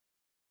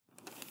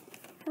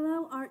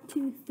Hello Art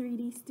 2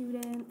 3D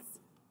students.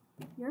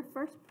 Your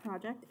first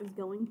project is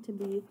going to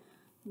be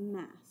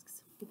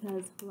masks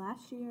because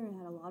last year I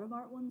had a lot of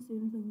Art 1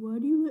 students like, why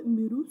do you let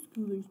middle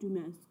schoolers do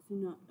masks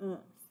and not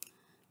us?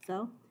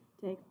 So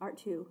take Art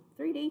 2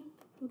 3D,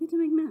 we'll get to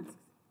make masks,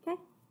 okay?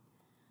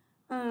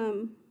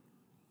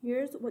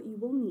 Here's what you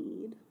will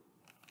need.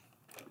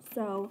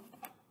 So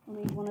you'll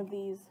need one of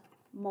these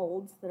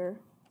molds that are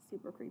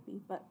super creepy,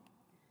 but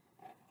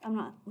I'm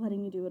not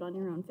letting you do it on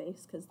your own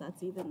face because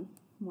that's even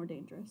more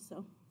dangerous.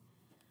 So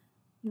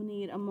you'll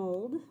need a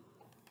mold,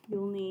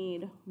 you'll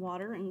need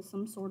water in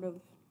some sort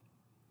of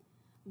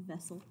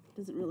vessel.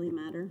 Doesn't really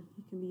matter.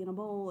 It can be in a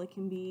bowl, it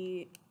can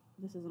be,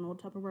 this is an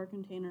old Tupperware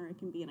container, it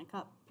can be in a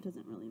cup, it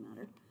doesn't really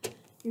matter.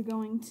 You're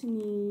going to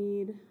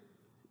need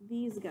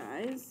these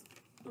guys.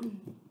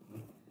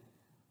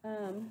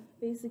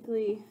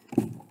 Basically,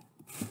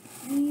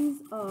 these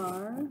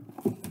are,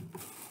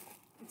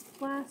 it's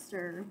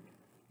plaster,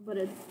 but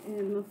it's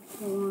in the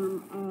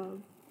form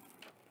of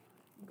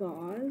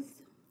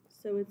gauze,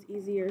 so it's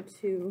easier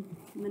to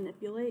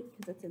manipulate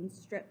because it's in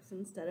strips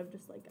instead of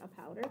just like a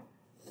powder.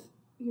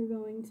 You're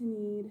going to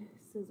need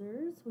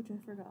scissors, which I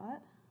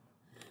forgot.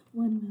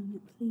 One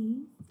moment,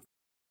 please.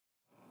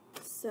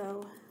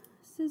 So,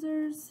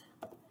 scissors,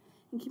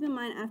 and keep in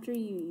mind after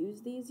you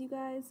use these, you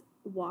guys,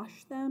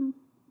 wash them,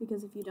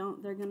 because if you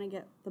don't, they're gonna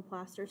get the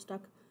plaster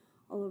stuck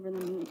all over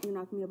them. You're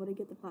not gonna be able to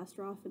get the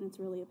plaster off, and it's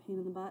really a pain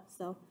in the butt.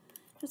 So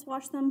just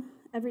wash them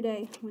every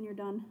day when you're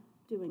done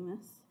doing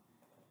this.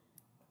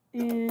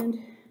 And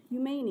you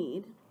may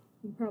need,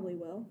 you probably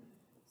will,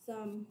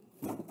 some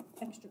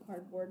extra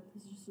cardboard.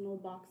 This is just an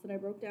old box that I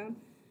broke down.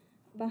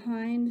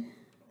 Behind,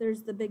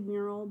 there's the big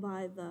mural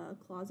by the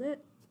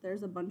closet.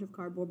 There's a bunch of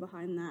cardboard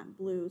behind that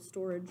blue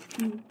storage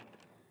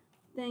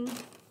thing.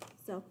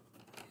 So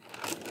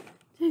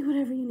take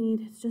whatever you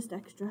need, it's just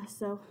extra.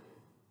 So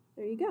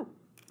there you go.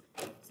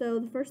 So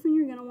the first thing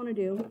you're gonna wanna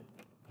do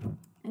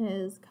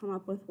is come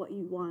up with what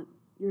you want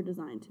your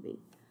design to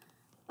be.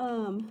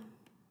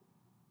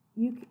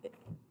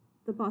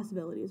 The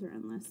possibilities are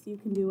endless. You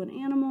can do an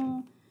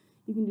animal,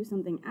 you can do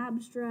something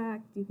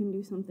abstract, you can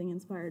do something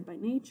inspired by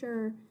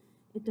nature.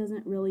 It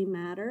doesn't really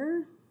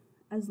matter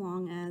as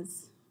long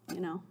as,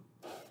 you know,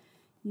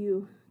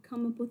 you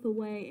come up with a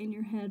way in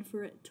your head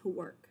for it to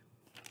work.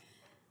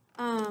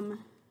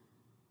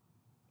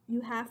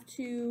 You have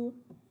to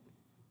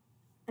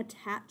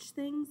attach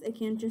things. It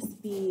can't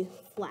just be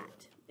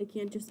flat. It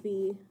can't just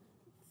be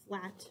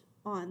flat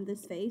on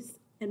this face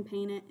and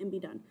paint it and be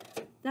done.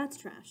 That's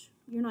trash.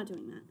 You're not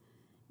doing that.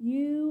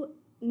 You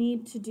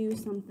need to do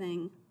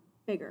something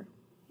bigger.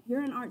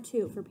 You're in Art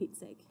 2, for Pete's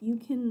sake. You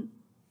can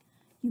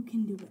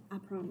do it, I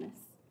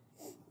promise.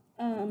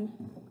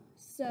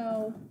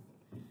 So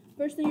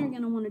first thing you're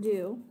gonna want to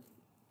do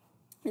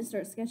is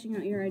start sketching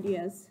out your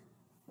ideas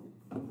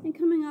and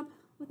coming up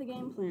with a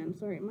game plan.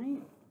 Sorry, my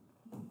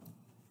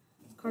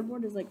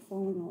cardboard is like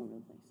falling all over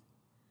the place.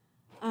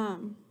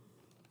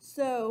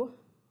 So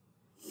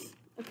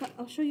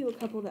I'll show you a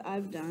couple that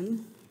I've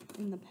done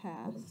in the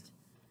past.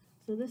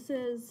 So this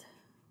is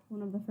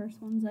one of the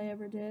first ones I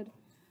ever did.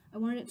 I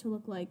wanted it to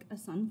look like a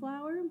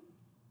sunflower.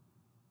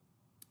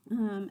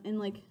 And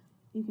like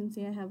you can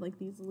see I have like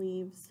these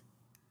leaves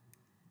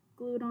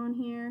glued on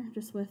here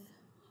just with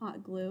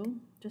hot glue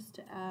just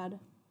to add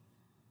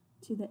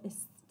to the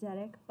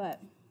aesthetic,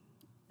 but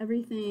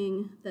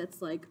everything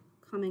that's like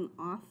coming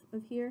off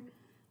of here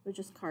was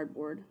just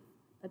cardboard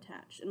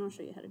attached, and I'll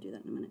show you how to do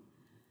that in a minute.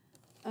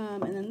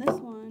 And then this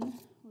one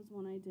was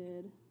one I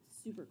did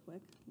super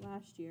quick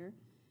last year,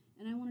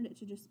 and I wanted it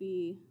to just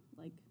be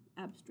like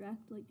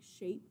abstract, like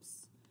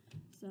shapes.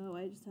 So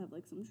I just have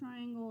like some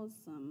triangles,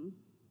 some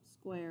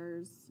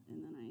squares,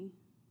 and then I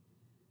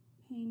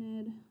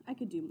painted. I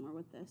could do more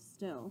with this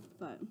still,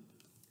 but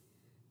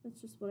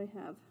that's just what I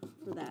have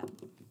for that.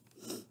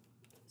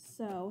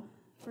 So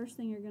first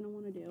thing you're going to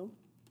want to do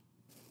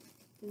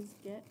is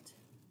get,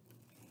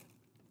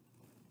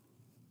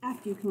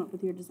 after you come up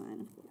with your design,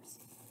 of course.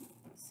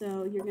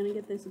 So you're going to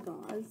get this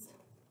gauze.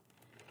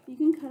 You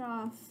can cut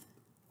off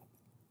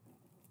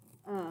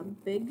a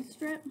big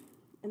strip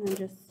and then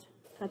just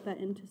cut that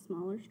into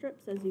smaller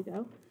strips as you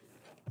go.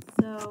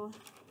 So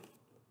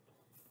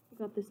I've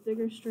got this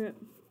bigger strip,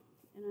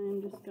 and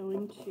I'm just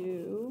going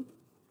to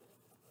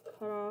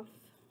cut off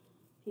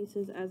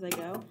pieces as I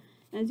go.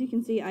 And as you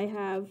can see, I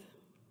have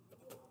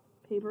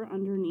paper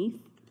underneath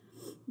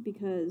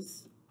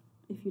because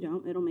if you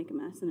don't, it'll make a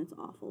mess and it's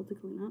awful to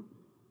clean up.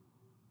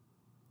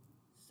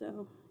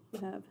 So you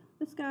have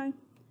this guy.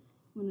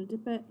 You want to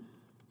dip it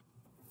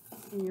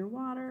in your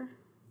water,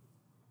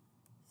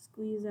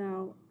 squeeze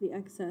out the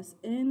excess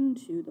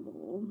into the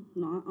bowl,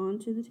 not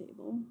onto the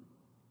table,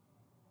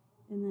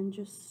 and then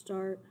just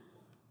start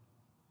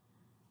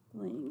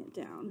laying it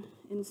down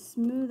and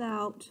smooth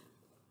out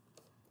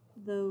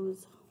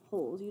those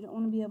holes. You don't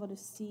want to be able to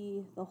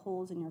see the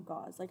holes in your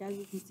gauze. Like as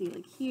you can see,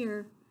 like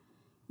here,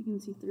 you can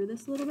see through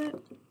this a little bit,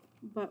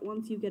 but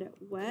once you get it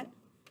wet,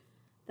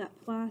 that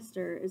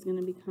plaster is going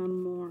to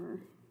become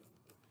more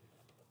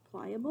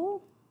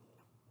pliable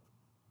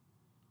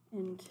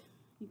and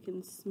you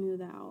can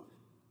smooth out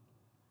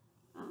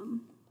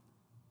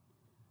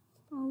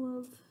all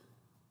of,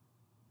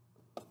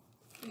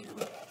 you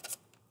know,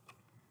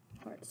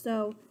 parts.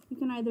 So you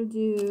can either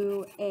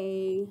do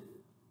a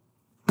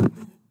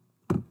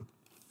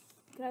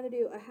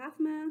half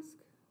mask,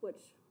 which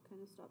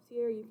kind of stops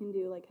here. You can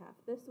do like half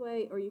this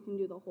way, or you can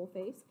do the whole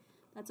face.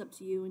 That's up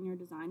to you and your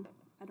design.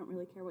 I don't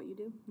really care what you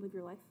do. Live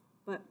your life.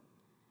 But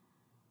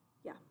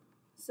yeah.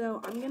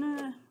 So I'm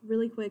gonna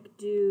really quick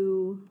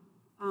do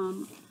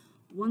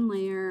one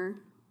layer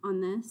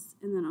on this,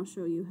 and then I'll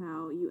show you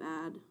how you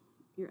add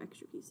your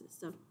extra pieces.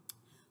 So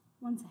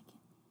 1 second.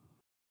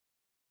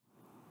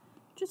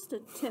 Just a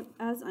tip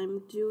as I'm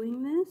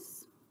doing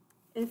this,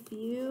 if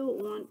you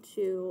want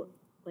to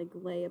like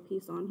lay a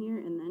piece on here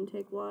and then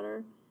take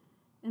water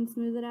and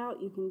smooth it out,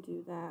 you can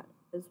do that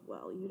as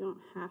well. You don't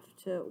have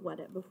to wet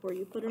it before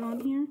you put it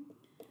on here.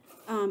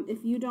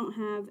 If you don't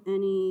have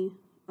any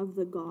of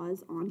the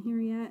gauze on here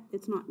yet,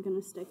 it's not going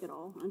to stick at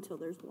all until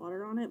there's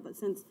water on it. But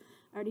since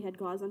I already had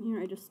gauze on here,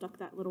 I just stuck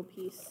that little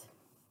piece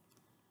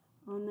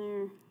on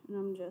there, and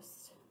I'm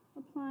just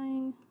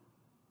applying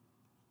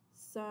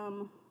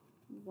some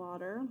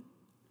water.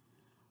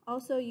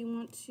 Also, you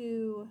want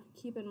to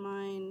keep in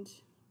mind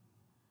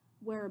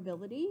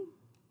wearability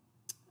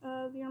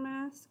of your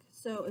mask.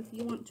 So if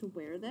you want to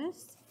wear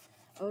this,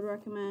 I would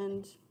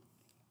recommend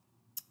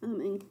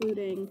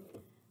including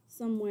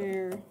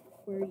somewhere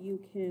where you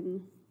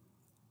can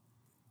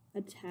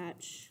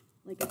attach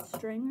like a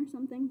string or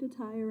something to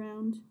tie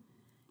around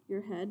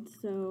your head.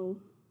 So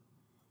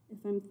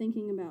if I'm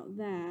thinking about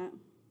that,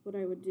 what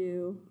I would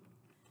do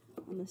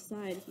on the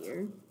side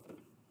here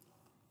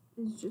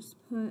is just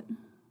put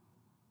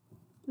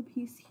a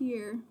piece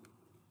here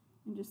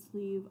and just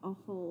leave a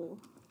hole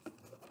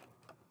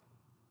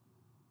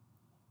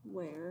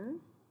where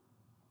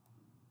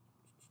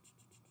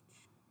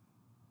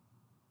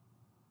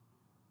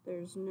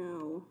there's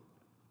no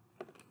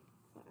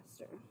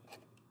plaster.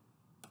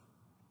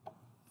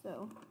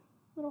 So,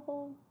 little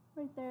hole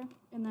right there,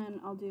 and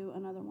then I'll do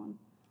another one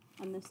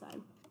on this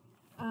side.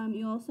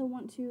 You also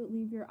want to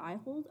leave your eye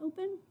holes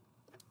open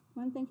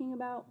when thinking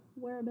about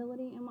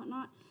wearability and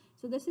whatnot.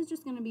 So this is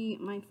just going to be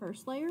my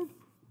first layer.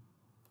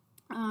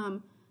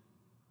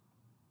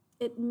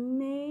 It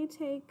may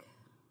take,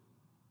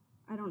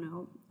 I don't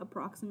know,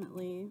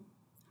 approximately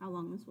how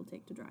long this will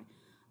take to dry.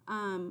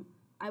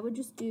 I would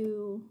just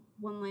do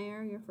one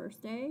layer your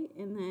first day,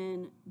 and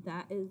then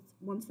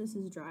once this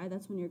is dry,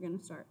 that's when you're going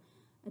to start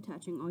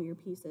attaching all your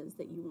pieces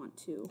that you want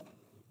to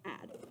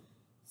add.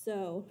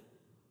 So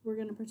we're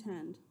going to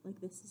pretend like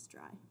this is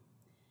dry.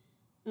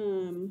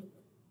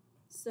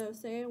 So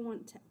say I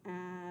want to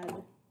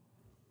add,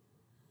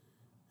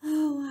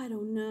 I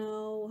don't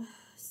know,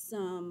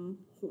 some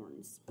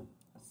horns.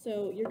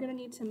 So you're going to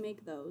need to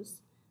make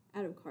those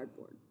out of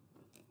cardboard.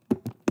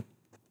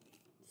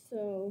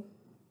 So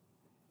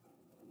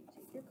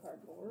take your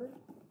cardboard,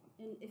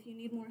 and if you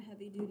need more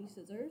heavy-duty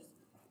scissors,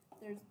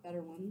 there's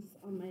better ones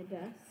on my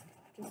desk.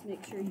 Just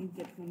make sure you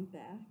give them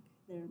back.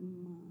 They're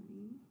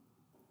mine.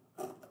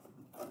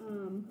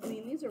 I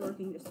mean, these are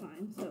working just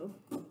fine, so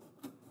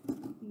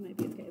you might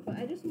be okay. But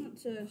I just want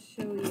to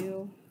show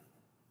you.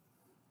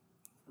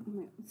 Oh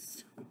my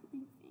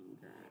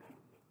finger.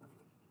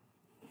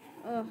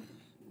 Oh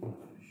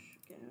gosh,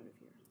 get out of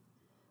here.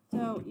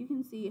 So you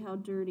can see how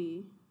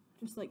dirty,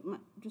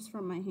 just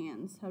from my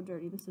hands, how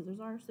dirty the scissors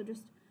are. So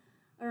just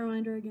a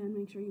reminder again,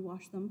 make sure you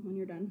wash them when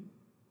you're done.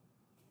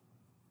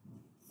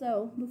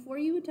 So before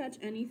you attach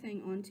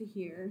anything onto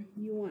here,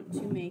 you want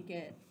to make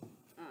it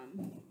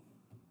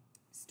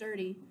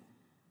sturdy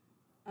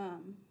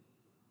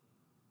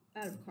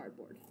out of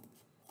cardboard.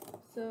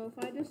 So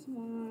if I just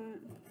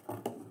want,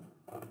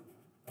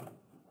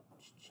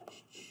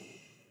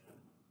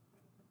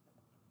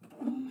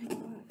 oh my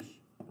gosh,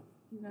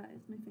 you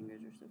guys, my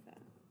fingers are so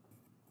fat.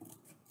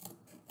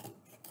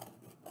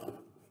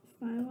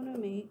 If I want to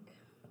make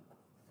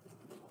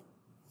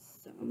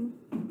some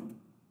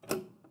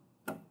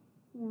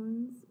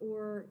horns,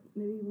 or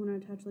maybe you want to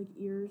attach like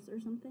ears or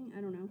something,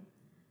 I don't know,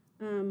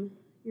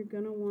 you're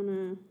gonna want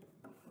to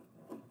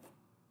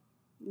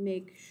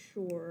make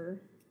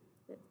sure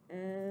that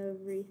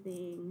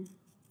everything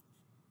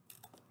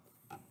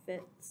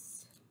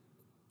fits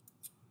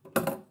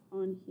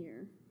on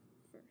here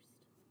first.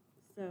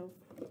 So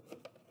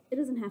it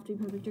doesn't have to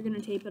be perfect. You're going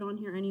to tape it on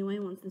here anyway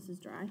once this is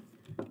dry.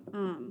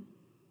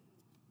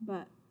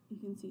 But you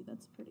can see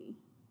that's pretty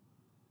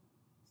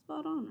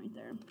spot on right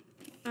there.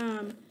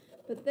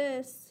 But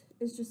this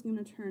is just going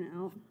to turn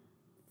out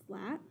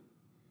flat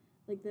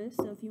like this.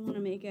 So if you want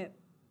to make it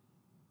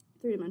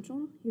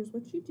three-dimensional, here's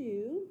what you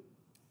do.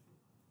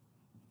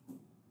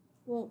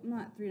 Well,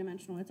 not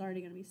three-dimensional, it's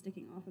already going to be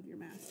sticking off of your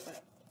mask,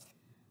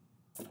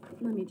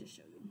 but let me just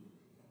show you.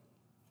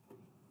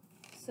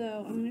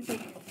 So I'm going to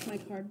take my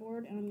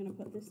cardboard and I'm going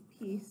to put this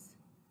piece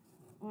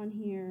on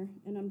here,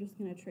 and I'm just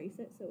going to trace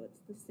it so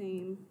it's the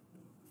same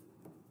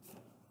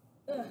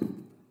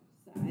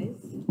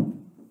size.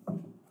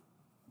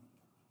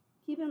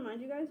 Keep in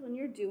mind, you guys, when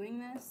you're doing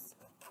this,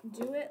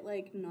 do it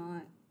like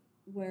not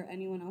where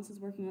anyone else is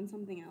working on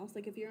something else.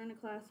 Like if you're in a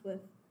class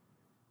with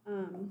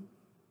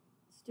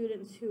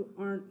students who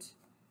aren't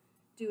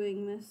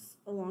doing this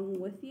along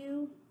with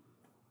you,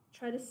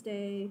 try to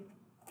stay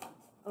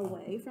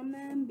away from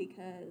them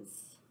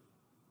because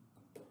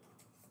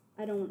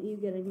I don't want you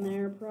getting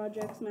their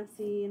projects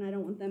messy and I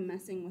don't want them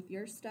messing with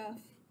your stuff.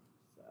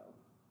 So,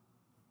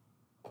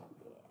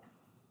 yeah.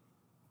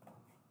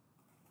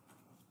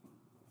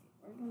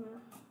 We're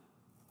gonna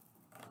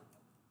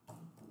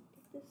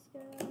get this guy.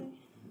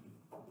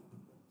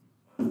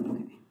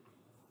 Okay.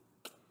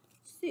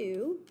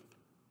 So,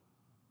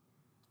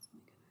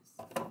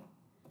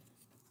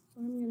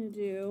 what I'm gonna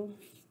do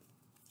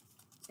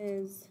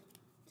is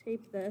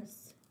tape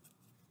this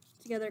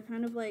together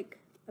kind of like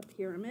a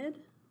pyramid.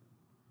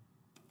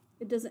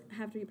 It doesn't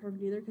have to be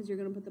perfect either because you're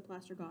going to put the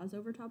plaster gauze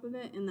over top of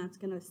it and that's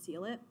going to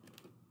seal it.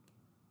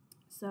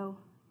 So,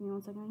 give me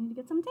 1 second, I need to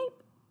get some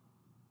tape.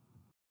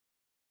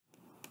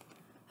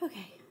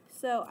 Okay,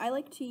 so I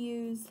like to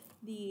use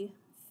the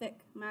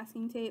thick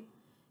masking tape.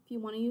 If you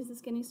want to use the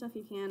skinny stuff,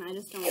 you can.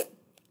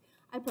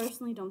 I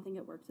personally don't think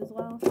it works as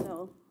well,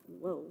 so,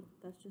 whoa,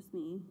 that's just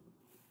me.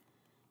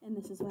 And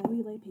this is why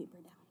we lay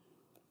paper down.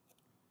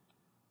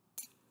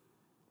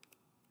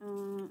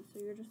 So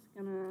you're just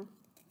gonna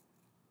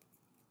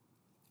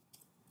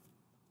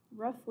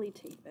roughly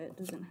tape it.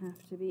 Doesn't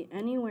have to be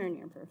anywhere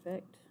near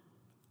perfect.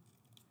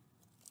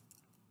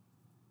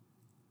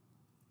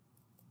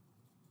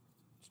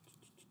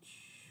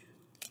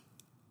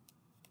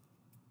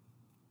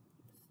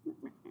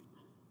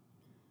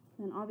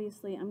 And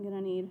obviously I'm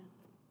gonna need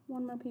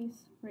one more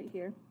piece right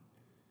here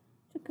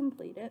to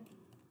complete it.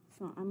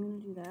 So I'm gonna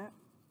do that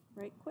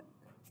right quick.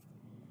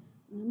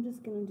 And I'm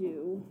just gonna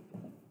do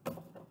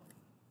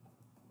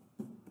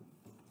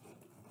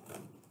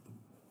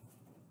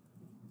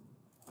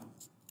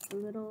a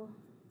little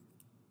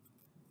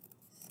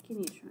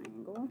skinny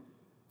triangle.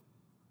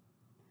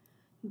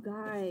 You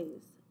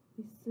guys,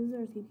 these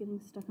scissors keep getting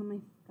stuck on my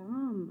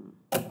thumb.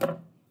 I'm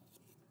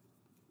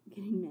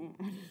getting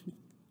mad.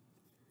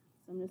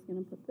 So I'm just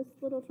gonna put this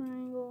little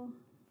triangle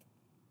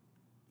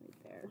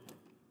right there.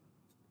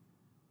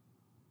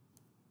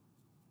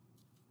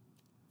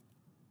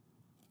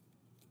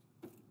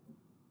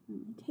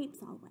 And my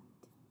tape's all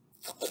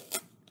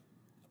wet.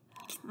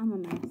 I'm a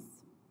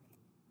mess.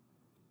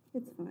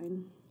 It's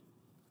fine.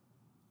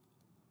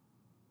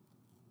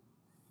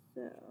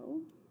 So,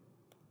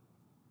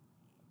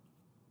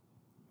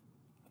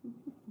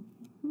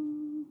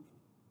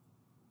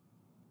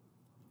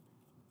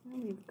 now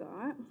we've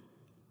got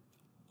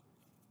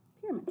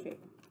pyramid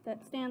shape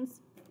that stands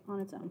on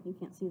its own. You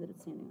can't see that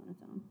it's standing on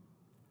its own.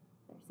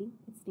 There, see?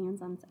 It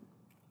stands on its own.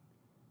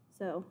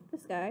 So,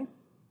 this guy,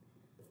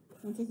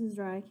 once this is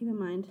dry, keep in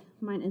mind,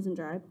 mine isn't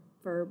dry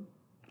for,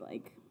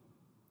 like,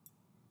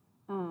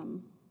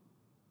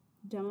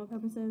 demo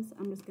purposes.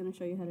 I'm just going to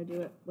show you how to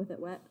do it with it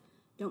wet.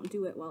 Don't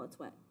do it while it's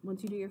wet.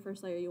 Once you do your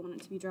first layer, you want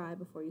it to be dry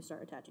before you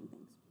start attaching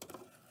things.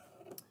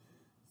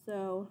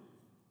 So,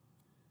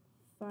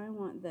 if I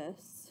want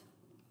this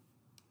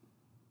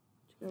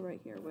to go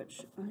right here,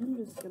 which I'm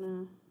just going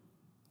to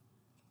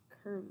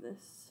curve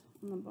this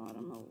on the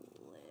bottom a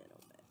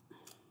little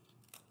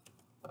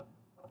bit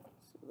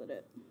so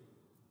that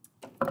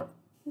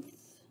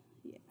it's,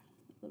 yeah,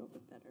 a little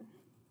bit better.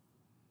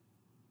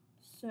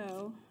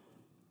 So,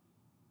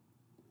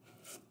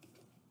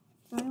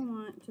 if I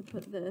want to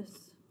put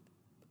this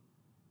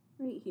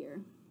right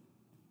here,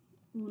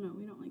 well, no,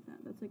 we don't like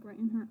that. That's like right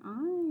in her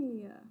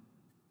eye.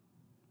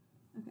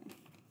 Okay,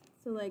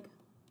 so like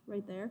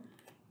right there,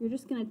 you're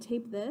just gonna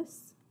tape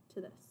this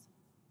to this.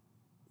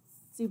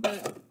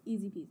 Super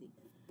easy peasy.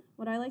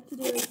 What I like to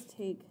do is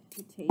take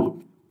the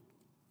tape,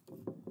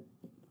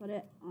 put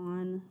it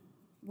on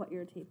what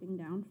you're taping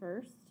down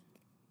first,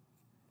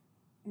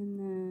 and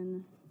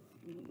then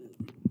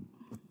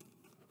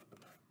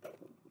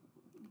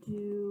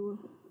do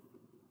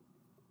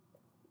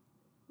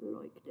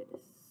like this.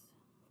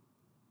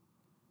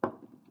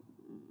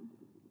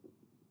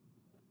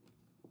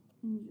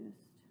 And just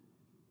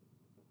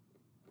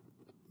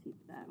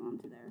tape that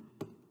onto there.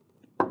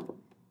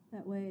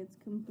 That way it's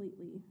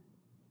completely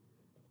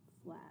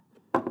flat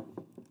on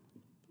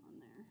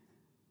there.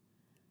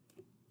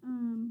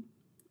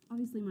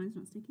 Obviously mine's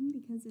not sticking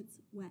because it's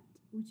wet,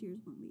 which yours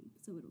won't be,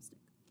 so it'll stick.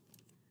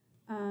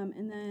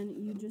 And then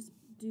you just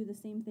do the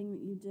same thing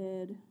that you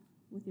did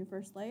with your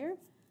first layer.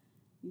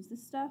 Use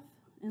this stuff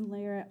and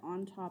layer it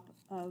on top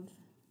of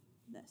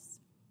this.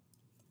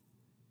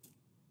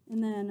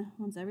 And then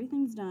once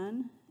everything's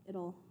done,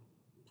 it'll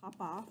pop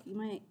off. You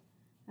might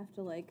have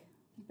to like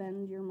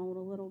bend your mold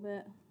a little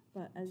bit,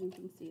 but as you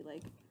can see,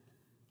 like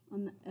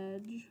on the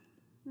edge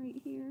right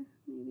here,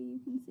 maybe you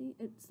can see,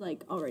 it's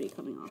like already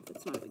coming off.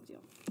 It's not a big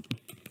deal.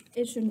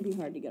 It shouldn't be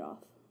hard to get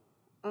off.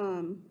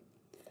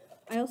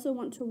 I also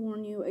want to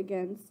warn you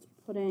against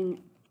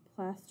putting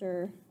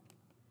plaster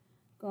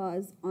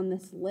gauze on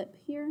this lip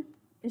here.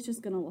 It's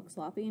just gonna look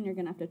sloppy and you're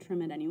gonna have to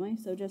trim it anyway,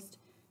 so just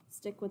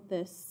stick with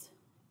this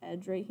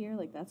edge right here,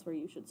 like that's where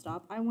you should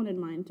stop. I wanted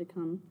mine to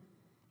come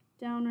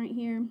down right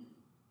here,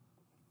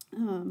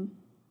 And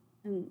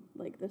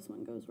like this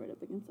one goes right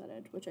up against that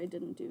edge, which I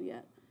didn't do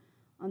yet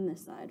on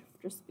this side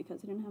just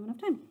because I didn't have enough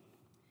time.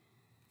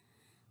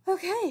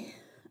 Okay,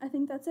 I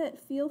think that's it.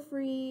 Feel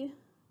free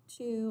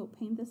to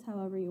paint this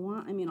however you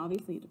want. I mean,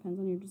 obviously it depends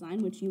on your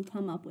design, which you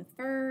come up with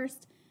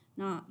first,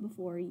 not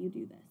before you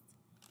do this.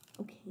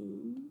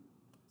 Okay,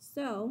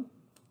 so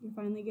you're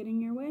finally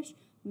getting your wish.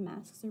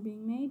 Masks are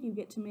being made. You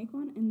get to make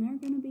one, and they're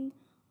gonna be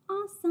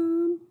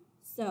awesome.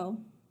 So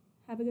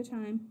have a good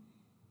time.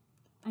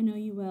 I know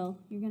you will.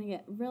 You're gonna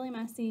get really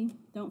messy.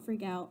 Don't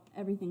freak out.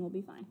 Everything will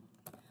be fine.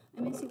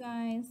 I miss you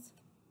guys,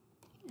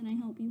 and I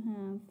hope you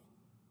have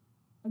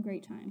a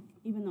great time,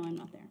 even though I'm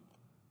not there.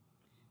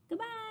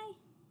 Goodbye.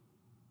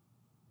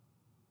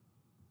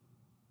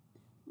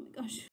 Oh my gosh.